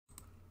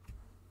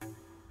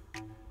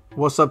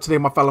What's up today,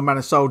 my fellow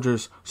Madden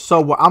soldiers? So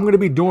what I'm going to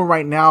be doing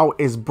right now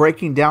is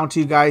breaking down to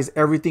you guys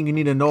everything you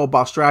need to know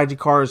about strategy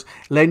cards,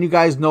 letting you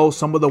guys know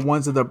some of the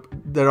ones that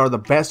are the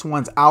best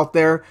ones out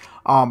there,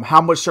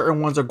 how much certain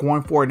ones are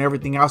going for and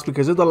everything else,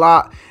 because there's a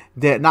lot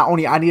that not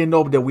only I need to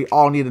know, but that we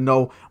all need to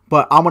know.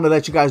 But I'm going to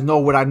let you guys know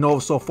what I know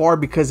so far,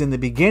 because in the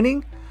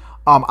beginning,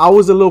 I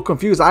was a little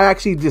confused. I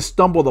actually just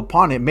stumbled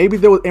upon it. Maybe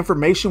there was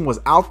information was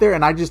out there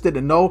and I just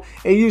didn't know.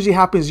 It usually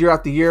happens year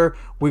after year.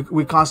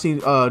 We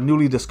constantly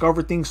newly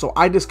discover things. So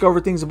I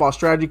discover things about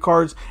strategy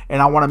cards,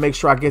 and I want to make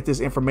sure I get this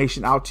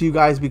information out to you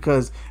guys,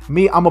 because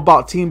I'm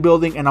about team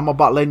building and I'm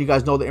about letting you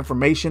guys know the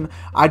information.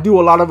 I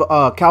do a lot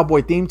of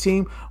cowboy theme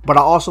team, but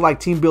I also like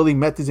team building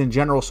methods in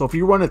general. So if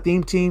you run a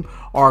theme team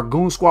or a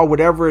goon squad,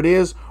 whatever it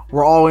is,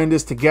 we're all in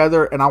this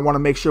together, and I want to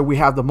make sure we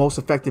have the most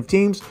effective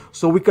teams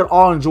so we can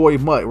all enjoy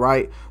MUT,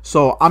 right?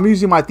 So I'm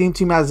using my theme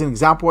team as an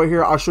example right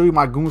here. I'll show you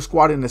my goon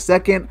squad in a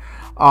second,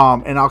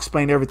 and I'll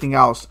explain everything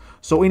else.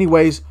 So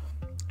anyways,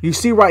 you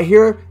see right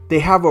here, they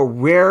have a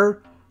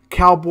rare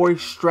cowboy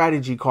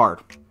strategy card.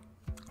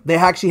 They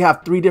actually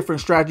have 3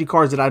 different strategy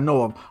cards that I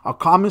know of: a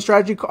common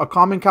strategy, a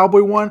common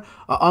cowboy one,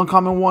 an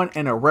uncommon one,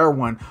 and a rare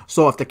one.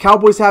 So if the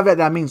Cowboys have it,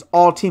 that means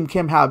all teams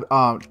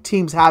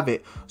have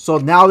it. So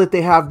now that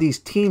they have these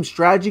team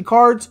strategy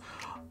cards,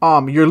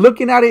 you're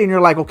looking at it and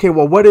you're like, okay,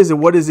 well, what is it?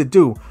 What does it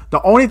do?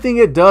 The only thing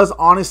it does,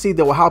 honestly,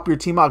 that will help your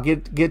team out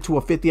get to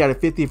a 50 out of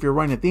 50 if you're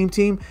running a theme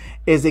team,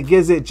 is it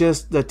gives it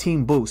just the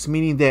team boost,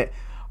 meaning that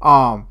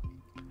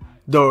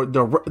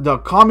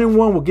the common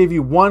one will give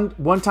you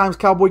one times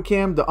cowboy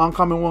cam, the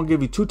uncommon one will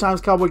give you 2 times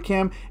cowboy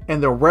cam,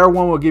 and the rare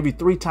one will give you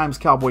 3 times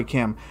cowboy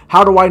cam.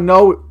 How do I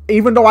know?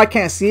 Even though I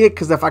can't see it,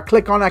 because if I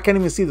click on it, I can't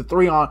even see the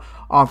 3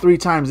 on 3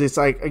 times. It's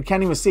like I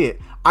can't even see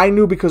it. I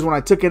knew because when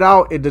I took it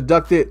out, it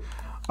deducted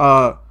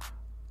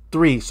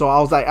 3, so I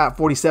was like at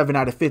 47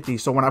 out of 50.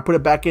 So when I put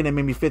it back in, it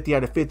made me 50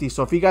 out of 50.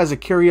 So if you guys are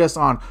curious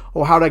on,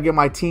 oh, how do I get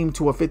my team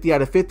to a 50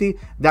 out of 50,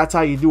 that's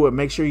how you do it.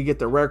 Make sure you get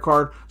the rare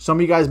card. Some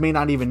of you guys may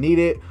not even need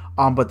it,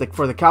 but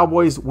for the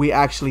Cowboys, we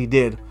actually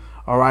did.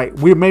 All right,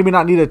 we maybe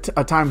not need a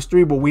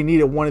 ×3, but we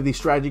needed one of these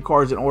strategy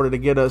cards in order to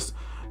get us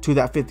to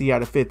that 50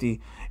 out of 50.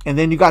 And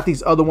then you got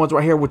these other ones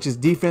right here, which is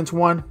defense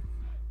one.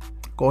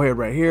 Go ahead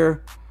right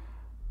here.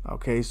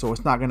 Okay, so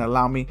it's not going to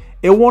allow me.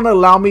 It won't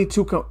allow me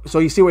to. So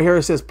you see what here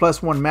it says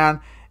 +1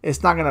 man.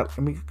 It's not going to. Let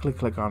me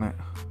click on it.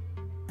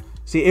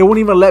 See, it won't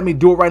even let me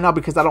do it right now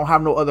because I don't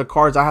have no other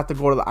cards. I have to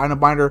go to the item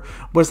binder.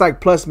 But it's like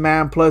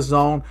 +man,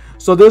 +zone.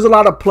 So there's a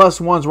lot of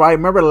 +1s, right?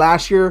 Remember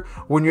last year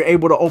when you're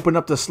able to open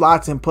up the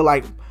slots and put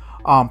like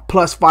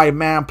 +5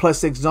 man,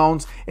 +6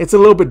 zones? It's a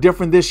little bit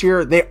different this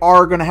year. They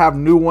are going to have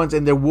new ones,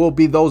 and there will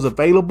be those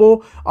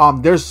available.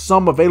 There's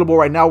some available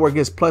right now where it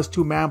gets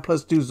 +2 man,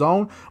 +2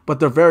 zone, but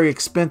they're very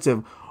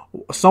expensive.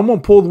 Someone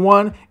pulled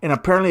one, and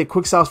apparently it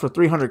quick sells for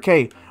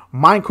 300K.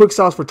 Mine quick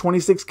sells for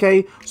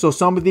 26K, so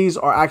some of these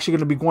are actually going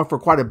to be going for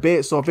quite a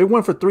bit. So if it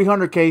went for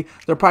 300K,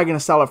 they're probably going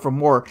to sell it for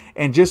more.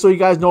 And just so you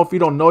guys know, if you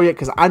don't know yet,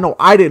 because I know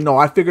I didn't know,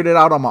 I figured it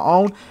out on my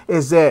own,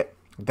 is that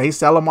they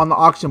sell them on the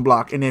auction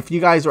block. And if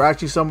you guys are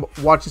actually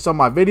watching some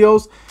of my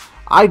videos,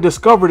 I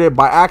discovered it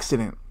by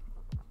accident.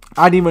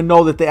 I didn't even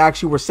know that they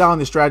actually were selling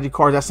the strategy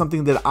cards. That's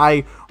something that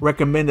I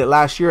recommended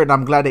last year, and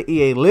I'm glad that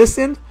EA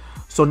listened.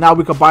 So now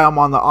we can buy them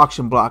on the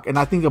auction block. And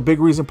I think a big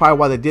reason probably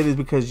why they did is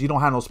because you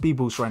don't have no speed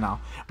boost right now.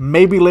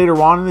 Maybe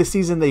later on in the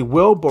season they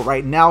will, but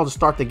right now to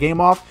start the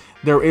game off,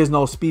 there is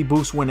no speed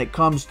boost when it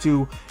comes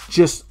to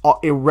just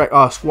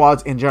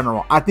squads in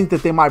general. I think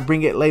that they might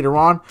bring it later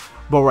on,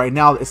 but right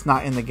now it's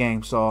not in the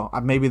game. So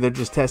maybe they're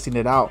just testing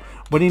it out.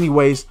 But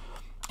anyways,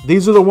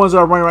 these are the ones that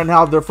are running right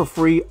now. They're for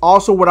free.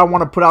 Also, what I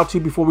want to put out to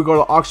you before we go to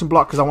the auction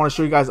block, because I want to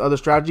show you guys other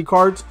strategy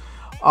cards,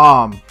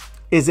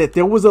 is that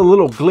there was a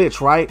little glitch,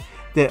 right?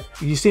 That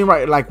you see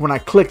right, like when I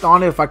clicked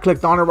on it, if I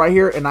clicked on it right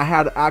here and I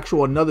had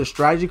another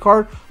strategy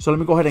card. So let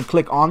me go ahead and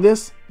click on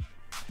this.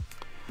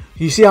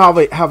 You see how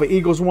I have an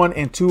Eagles one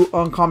and 2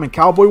 uncommon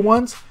cowboy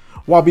ones.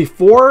 While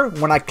before,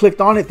 when I clicked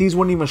on it, these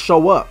wouldn't even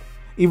show up,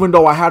 even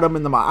though I had them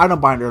in my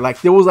item binder.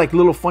 Like there was like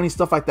little funny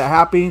stuff like that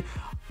happening.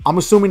 I'm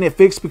assuming it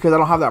fixed because I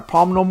don't have that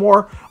problem no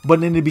more.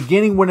 But in the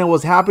beginning when it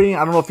was happening,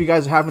 I don't know if you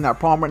guys are having that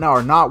problem right now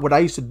or not. What I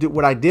used to do,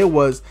 what I did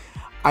was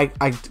I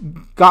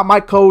got my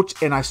coach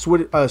and I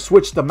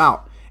switched them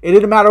out. It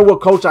didn't matter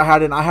what coach I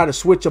had, and I had to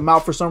switch them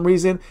out for some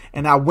reason.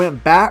 And I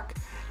went back,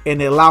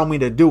 and it allowed me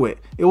to do it.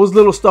 It was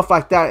little stuff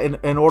like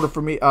that in order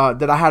for me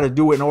that I had to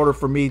do it in order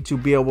for me to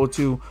be able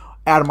to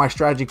add my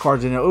strategy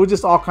cards in it. It was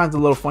just all kinds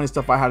of little funny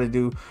stuff I had to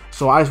do.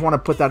 So I just want to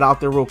put that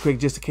out there real quick,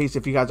 just in case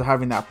if you guys are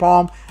having that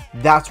problem.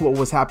 That's what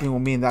was happening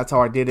with me, and that's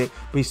how I did it.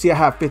 But you see, I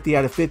have 50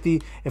 out of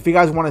 50. If you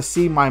guys want to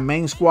see my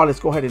main squad, let's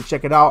go ahead and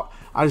check it out.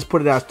 I just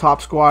put it as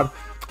top squad.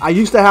 I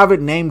used to have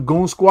it named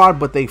Goon Squad,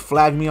 but they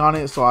flagged me on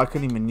it, so I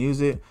couldn't even use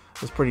it.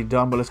 It's pretty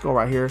dumb, but let's go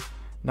right here.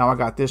 Now I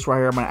got this right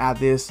here. I'm going to add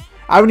this.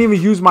 I haven't even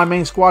used my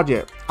main squad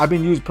yet. I've been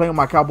playing with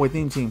my Cowboy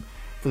theme team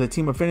for the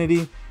team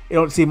affinity. It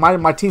don't see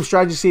my team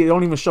strategy. See, it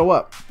don't even show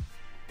up.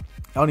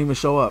 It don't even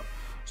show up.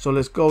 So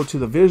let's go to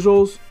the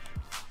visuals.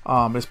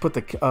 Let's put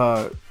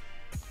the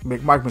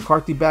Mike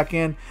McCarthy back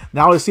in.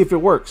 Now let's see if it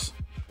works.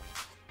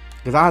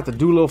 Because I have to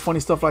do little funny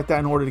stuff like that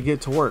in order to get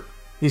it to work.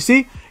 You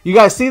see? You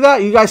guys see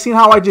that? You guys seen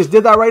how I just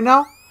did that right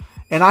now?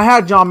 And I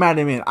had John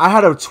Madden in. I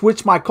had to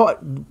switch my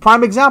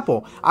prime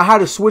example. I had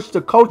to switch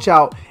the coach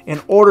out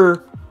in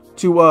order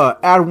to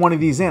add one of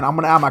these in. I'm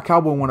going to add my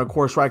Cowboy one, of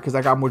course, right? Because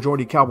I got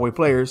majority Cowboy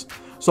players.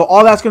 So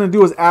all that's going to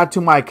do is add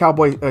to my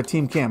Cowboy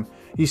team chem.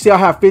 You see I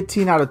have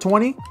 15 out of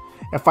 20.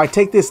 If I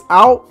take this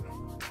out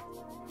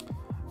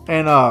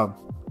and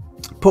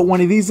put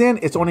one of these in,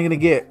 it's only going to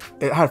get,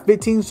 it had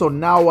 15, so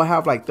now I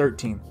have like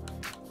 13.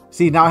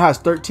 See, now it has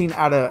 13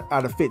 out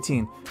of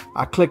 15.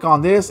 I click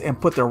on this and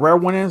put the rare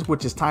one in,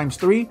 which is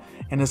 ×3,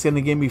 and it's going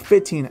to give me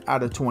 15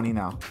 out of 20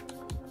 now.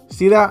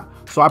 See that?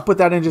 So I put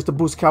that in just to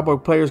boost Cowboy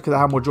players because I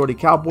have majority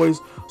Cowboys.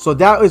 So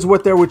that is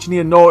what you need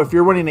to know. If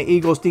you're running an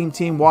Eagles theme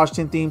team,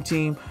 Washington theme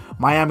team,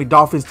 Miami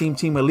Dolphins theme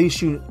team, at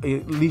least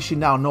you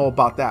now know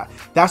about that.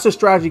 That's the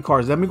strategy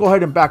cards. Let me go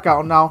ahead and back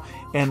out now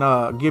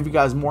and give you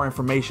guys more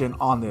information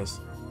on this.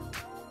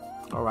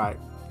 All right.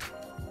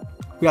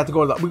 We have to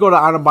go to the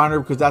item binder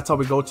because that's how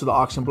we go to the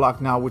auction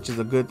block now, which is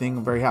a good thing.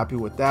 I'm very happy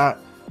with that.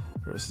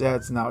 There's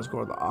sets. Now let's go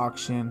to the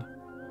auction.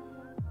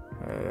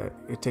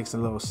 It takes a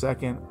little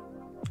second.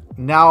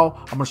 Now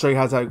I'm gonna show you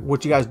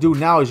what you guys do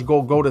now is you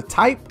go to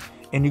type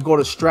and you go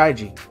to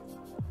strategy.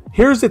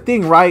 Here's the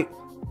thing, right?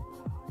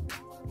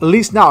 At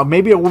least now,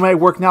 maybe it may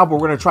work now, but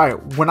we're gonna try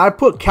it. When I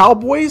put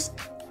Cowboys,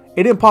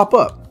 it didn't pop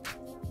up.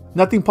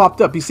 Nothing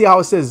popped up. You see how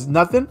it says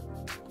nothing?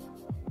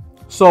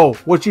 So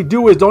what you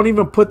do is don't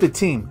even put the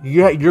team.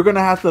 You're gonna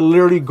have to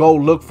literally go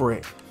look for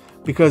it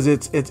because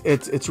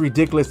it's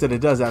ridiculous that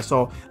it does that.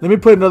 So let me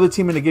put another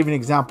team in to give you an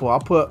example. I'll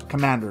put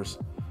Commanders,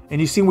 and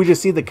you see we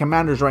just see the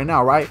Commanders right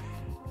now, right?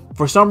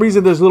 For some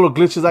reason, there's little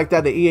glitches like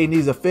that. The EA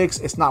needs a fix.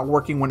 It's not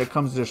working when it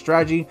comes to the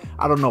strategy.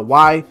 I don't know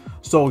why.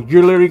 So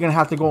you're literally gonna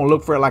have to go and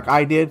look for it like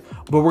I did.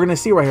 But we're gonna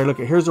see right here. Look,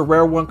 here's a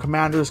rare one: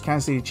 Commanders,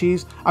 Kansas City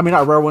Chiefs. I mean,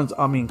 not rare ones.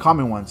 I mean,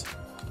 common ones.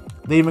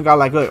 They even got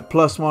like a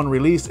 +1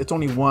 release. It's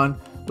only one.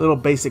 Little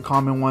basic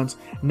common ones.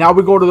 Now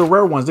we go to the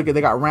rare ones. Look at,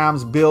 they got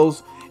Rams,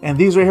 Bills, and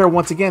these right here,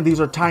 once again, these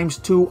are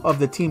 ×2 of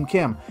the team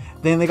chem.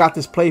 Then they got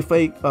this play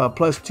fake,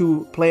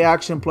 +2 play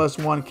action,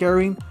 +1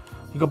 carrying.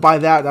 You can buy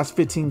that. That's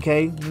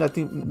 15K.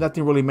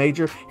 Nothing really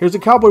major. Here's the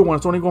Cowboy one.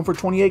 It's only going for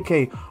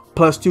 28K.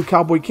 +2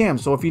 Cowboy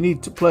chems. So if you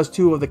need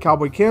 +2 of the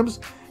Cowboy chems,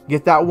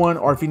 get that one.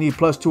 Or if you need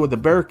 +2 of the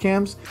Bear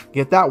chems,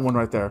 get that one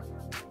right there.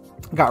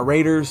 Got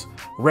Raiders,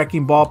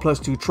 Wrecking Ball,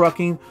 +2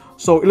 trucking.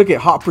 So look at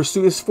Hot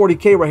Pursuit. It's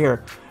 40K right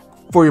here.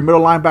 For your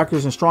middle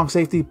linebackers and strong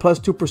safety,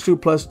 +2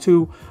 pursuit,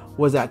 +2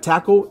 was that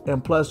tackle,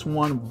 and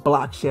 +1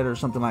 block shed or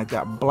something like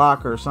that.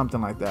 Block or something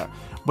like that.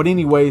 But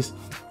anyways,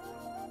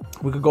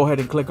 we could go ahead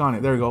and click on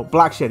it. There you go.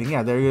 Block shedding.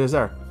 Yeah, there it is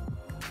there.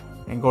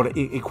 And go to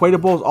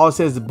equatables. All it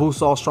says is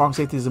boost all strong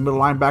safeties and middle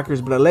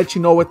linebackers, but it lets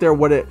you know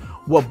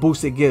what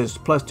boost it gives.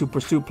 +2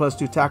 pursuit,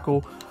 +2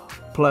 tackle,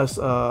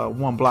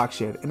 +1 block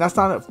shed. And that's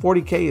not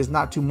 40K is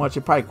not too much.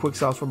 It probably quick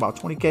sells for about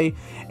 20K.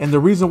 And the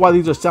reason why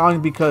these are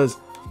selling because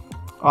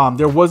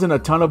there wasn't a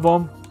ton of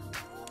them.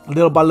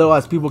 Little by little,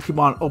 as people keep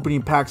on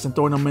opening packs and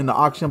throwing them in the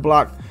auction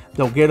block,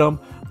 they'll get them.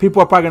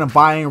 People are probably going to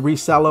buy and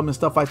resell them and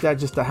stuff like that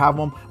just to have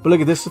them. But look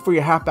at this is for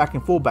your halfback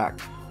and fullback.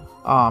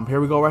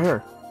 Here we go right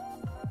here.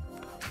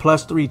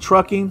 +3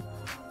 trucking,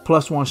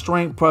 +1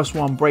 strength,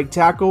 +1 break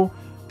tackle.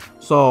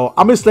 So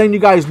I'm just letting you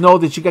guys know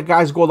that you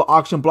guys go to the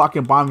auction block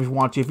and buy them if you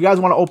want to. If you guys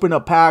want to open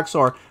up packs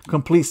or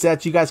complete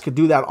sets, you guys could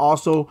do that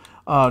also.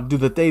 Do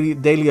the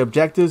daily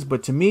objectives.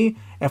 But to me,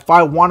 if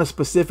I want a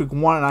specific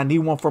one and I need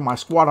one for my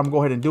squad, I'm gonna go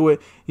ahead and do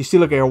it. You see,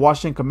 look at your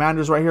Washington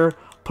Commanders right here,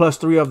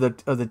 +3 of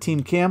the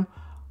team chem.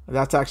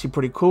 That's actually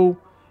pretty cool.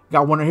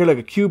 Got one right here, like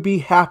a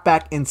QB,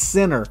 halfback, and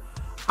center.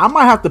 I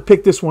might have to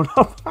pick this one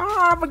up.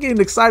 I'm getting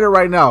excited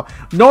right now,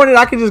 knowing that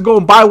I can just go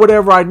and buy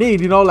whatever I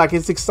need. You know, like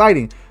it's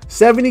exciting.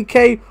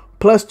 70K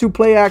 +2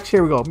 play action.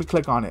 Here we go. Let me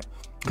click on it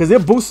because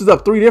it boosts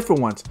up 3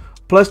 different ones.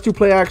 +2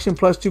 play action,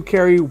 +2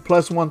 carry,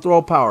 +1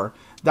 throw power.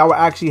 That will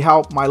actually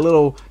help my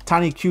little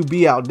tiny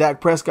QB out,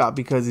 Dak Prescott,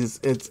 because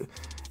it's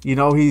you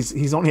know,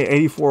 he's only at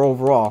 84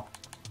 overall.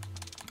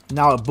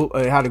 Now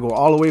it had to go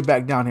all the way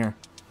back down here.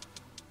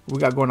 We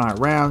got going on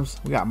Rams.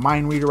 We got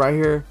Mind Reader right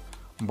here.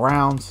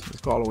 Browns.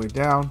 Let's go all the way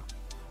down.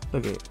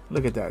 Look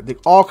at that.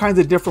 All kinds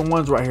of different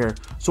ones right here.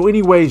 So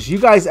anyways, you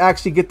guys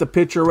actually get the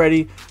picture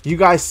ready. You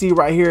guys see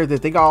right here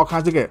that they got all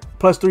kinds of good.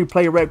 +3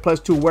 play rec,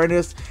 +2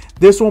 awareness.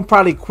 This one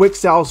probably quick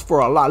sells for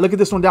a lot. Look at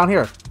this one down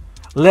here.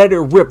 Let it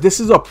rip. This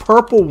is a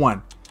purple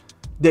one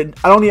that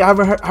I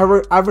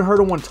haven't heard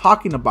of one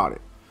talking about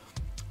it.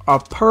 A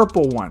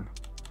purple one.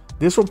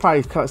 This one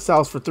probably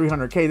sells for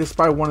 300K. This is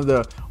probably one of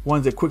the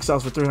ones that quick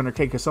sells for 300K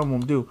because some of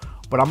them do.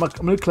 But I'm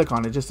gonna click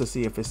on it just to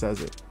see if it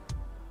says it.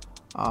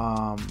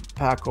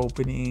 Pack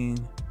opening.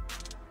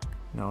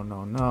 No.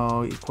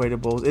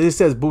 Equatables. It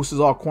says boosts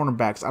all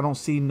cornerbacks. I don't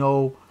see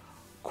no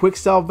quick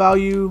sell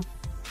value.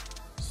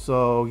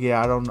 So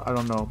yeah, I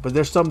don't know. But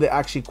there's some that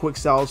actually quick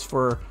sells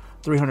for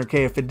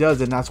 300K. If it does,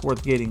 then that's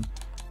worth getting.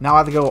 Now I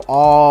have to go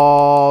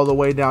all the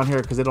way down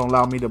here because they don't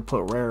allow me to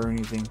put rare or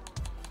anything.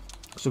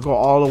 So go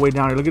all the way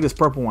down here. Look at this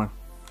purple one.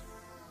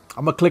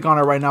 I'm gonna click on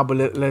it right now, but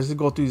let's just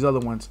go through these other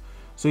ones.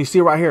 So you see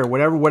right here,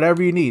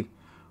 whatever you need.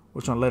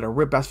 Which one? Let it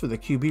rip. That's for the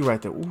QB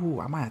right there. Ooh,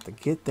 I might have to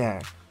get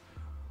that.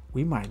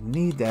 We might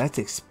need that. That's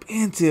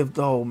expensive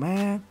though,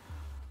 man.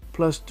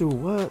 +2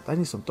 what? I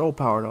need some throw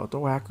power though.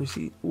 Throw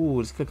accuracy. Ooh,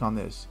 let's click on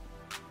this.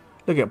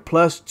 Look at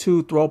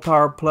 +2 throw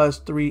power,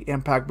 +3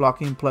 impact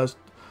blocking,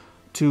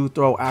 +2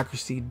 throw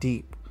accuracy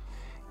deep.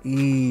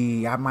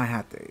 I might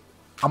have to.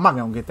 I'm not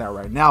gonna get that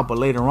right now, but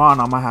later on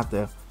I might have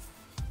to.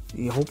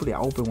 Hopefully I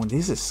open one.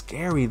 This is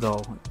scary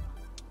though.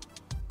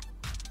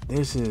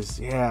 This is,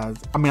 yeah.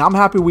 I mean, I'm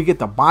happy we get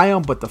to buy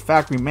them, but the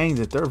fact remains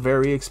that they're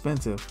very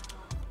expensive.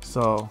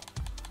 So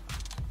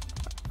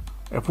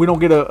if we don't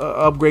get a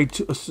upgrade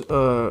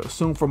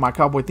soon for my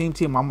Cowboy theme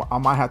team, I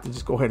might have to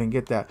just go ahead and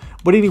get that.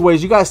 But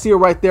anyways, you guys see it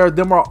right there.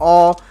 Them are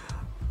all,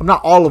 not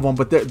all of them,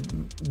 but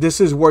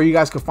this is where you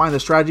guys can find the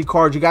strategy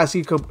cards. You guys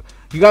see,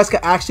 you guys can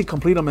actually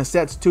complete them in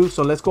sets too.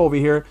 So let's go over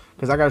here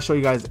because I got to show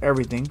you guys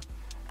everything.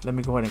 Let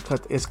me go ahead and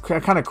cut. It's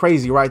kind of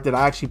crazy, right, that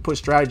I actually put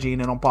strategy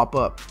and it don't pop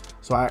up.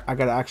 So I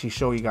got to actually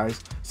show you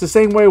guys. It's the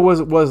same way it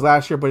was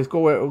last year, but it's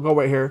go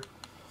right here.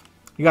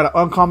 You got an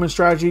uncommon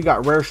strategy, you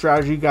got rare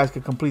strategy. You guys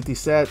can complete these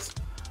sets.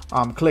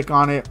 Click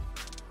on it.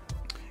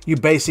 You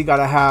basically got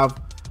to have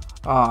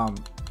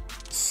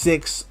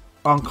 6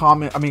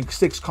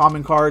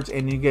 common cards,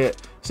 and you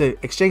get, say,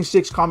 exchange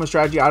 6 common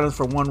strategy items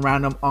for 1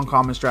 random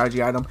uncommon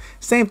strategy item.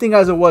 Same thing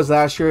as it was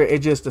last year. It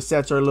just, the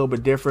sets are a little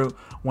bit different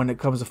when it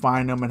comes to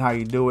finding them and how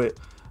you do it.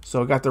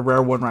 So I got the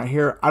rare one right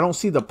here. I don't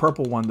see the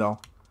purple one though.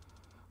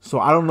 So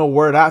I don't know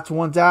where that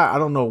one's at. I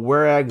don't know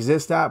where it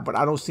exists at, but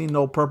I don't see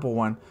no purple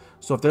one.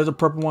 So if there's a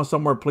purple one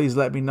somewhere, please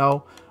let me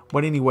know.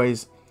 But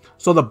anyways,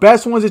 so the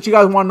best ones that you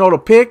guys want to know to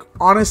pick,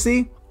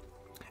 honestly,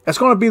 it's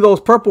going to be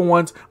those purple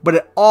ones, but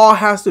it all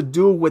has to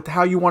do with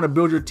how you want to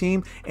build your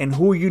team and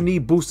who you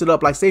need boosted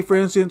up. Like, say, for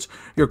instance,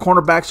 your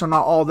cornerbacks are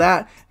not all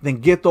that,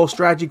 then get those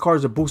strategy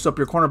cards to boost up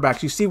your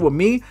cornerbacks. You see, with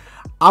me,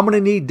 I'm going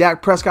to need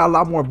Dak Prescott a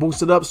lot more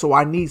boosted up, so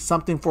I need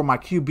something for my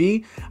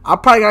QB. I'm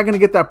probably not going to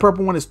get that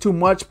purple one. It's too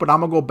much, but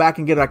I'm going to go back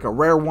and get like a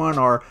rare one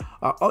or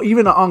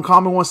even an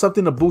uncommon one,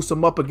 something to boost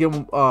him up and give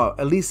him,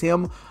 at least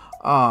him,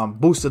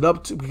 boosted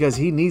up because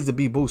he needs to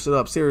be boosted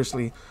up,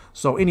 seriously.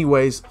 So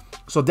anyways,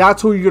 so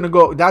that's who you're gonna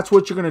go. That's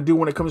what you're gonna do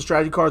when it comes to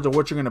strategy cards, or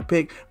what you're gonna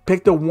pick.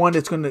 Pick the one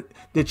that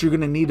you're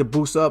gonna need to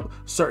boost up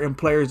certain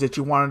players that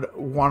you want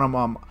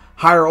them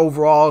higher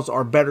overalls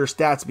or better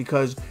stats,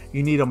 because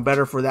you need them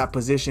better for that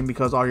position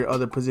because all your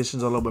other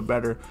positions are a little bit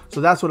better.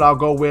 So that's what I'll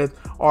go with.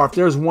 Or if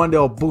there's one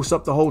that'll boost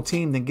up the whole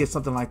team, then get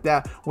something like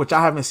that, which I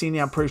haven't seen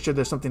yet. I'm pretty sure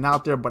there's something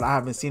out there, but I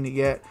haven't seen it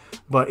yet.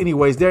 But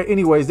anyways,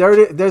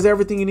 there's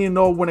everything you need to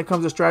know when it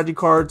comes to strategy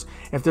cards.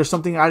 If there's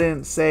something I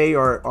didn't say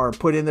or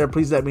put in there,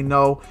 please let me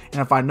know.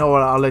 And if I know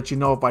it, I'll let you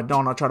know. If I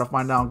don't, I'll try to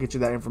find out and get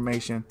you that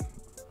information.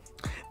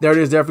 There it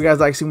is. There. If you guys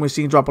like seeing what you've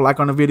seen, drop a like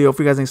on the video. If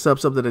you guys ain't sub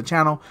to the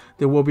channel,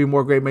 there will be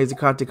more great amazing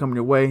content coming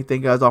your way.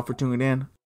 Thank you guys all for tuning in.